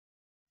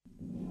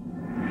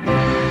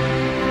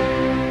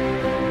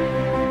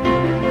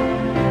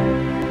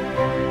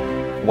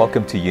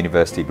Welcome to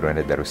Universiti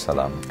Brunei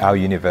Darussalam. Our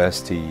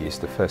university is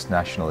the first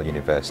national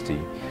university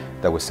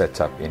that was set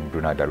up in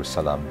Brunei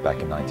Darussalam back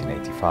in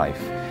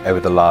 1985.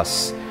 Over the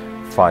last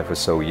 5 or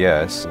so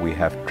years, we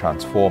have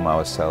transformed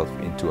ourselves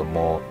into a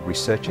more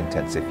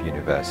research-intensive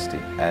university.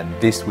 And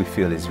this we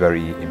feel is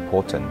very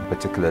important,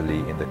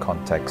 particularly in the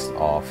context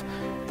of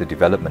the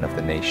development of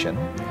the nation.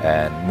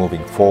 And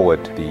moving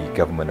forward, the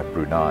government of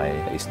Brunei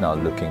is now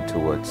looking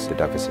towards the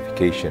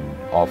diversification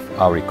of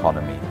our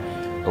economy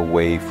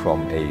away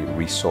from a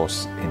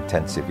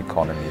resource-intensive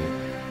economy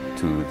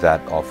to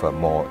that of a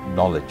more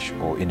knowledge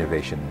or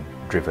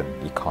innovation-driven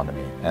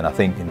economy. And I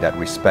think in that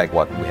respect,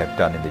 what we have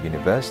done in the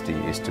university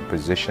is to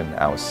position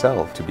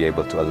ourselves to be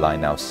able to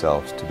align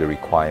ourselves to the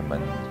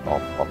requirement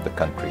of the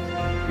country.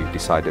 We've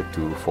decided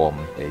to form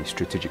a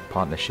strategic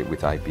partnership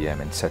with IBM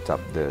and set up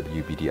the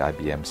UBD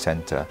IBM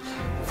Centre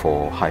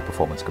for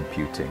high-performance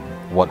computing.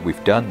 What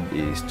we've done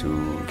is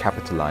to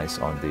capitalize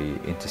on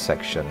the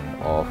intersection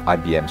of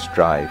IBM's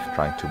drive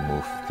trying to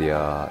move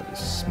their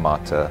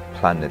smarter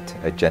planet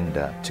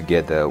agenda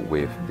together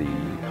with the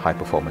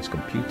high-performance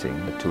computing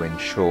to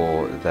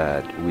ensure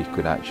that we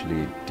could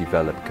actually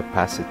develop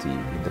capacity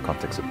in the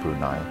context of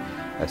Brunei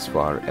as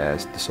far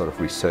as the sort of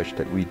research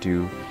that we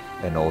do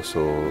and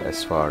also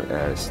as far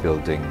as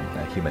building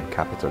human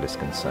capital is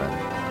concerned.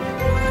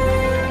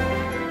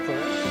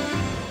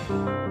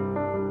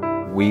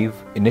 We've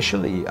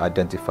initially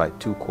identified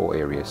 2 core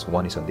areas.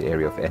 One is on the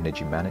area of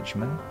energy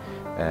management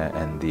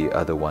and the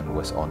other one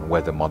was on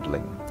weather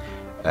modeling.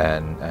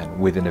 And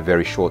within a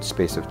very short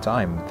space of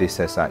time, this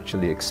has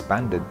actually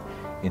expanded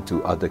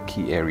into other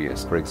key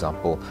areas, for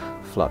example,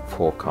 flood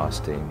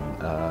forecasting,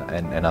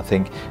 and I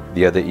think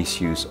the other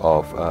issues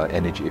of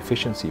energy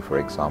efficiency, for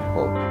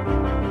example.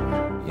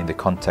 In the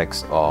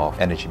context of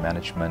energy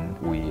management,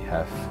 we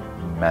have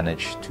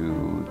managed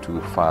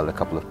to file a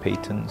couple of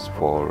patents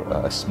for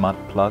a smart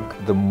plug.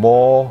 The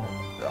more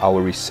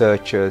our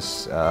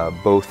researchers,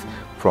 both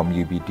from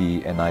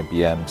UBD and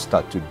IBM,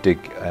 start to dig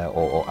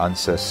or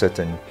answer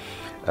certain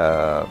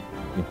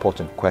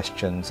important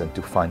questions and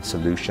to find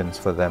solutions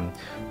for them,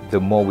 the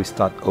more we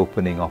start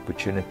opening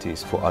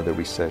opportunities for other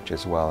research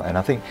as well. And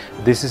I think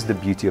this is the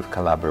beauty of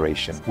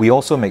collaboration. We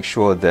also make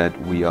sure that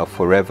we are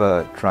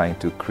forever trying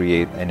to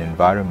create an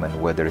environment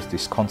where there is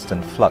this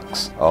constant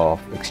flux of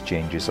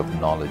exchanges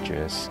of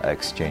knowledges,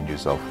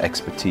 exchanges of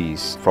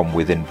expertise from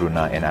within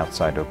Brunei and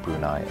outside of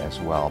Brunei as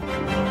well.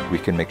 We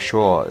can make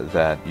sure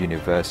that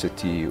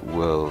university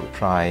will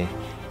try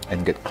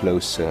and get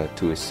closer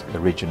to its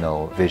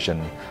original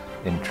vision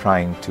in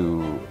trying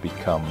to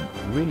become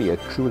really a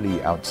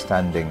truly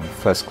outstanding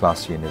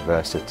first-class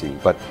university,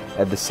 but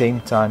at the same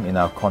time, in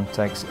our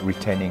context,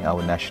 retaining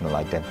our national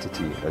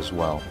identity as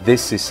well.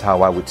 This is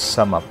how I would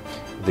sum up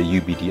the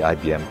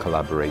UBD-IBM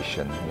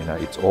collaboration.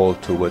 It's all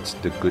towards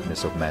the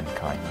goodness of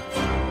mankind.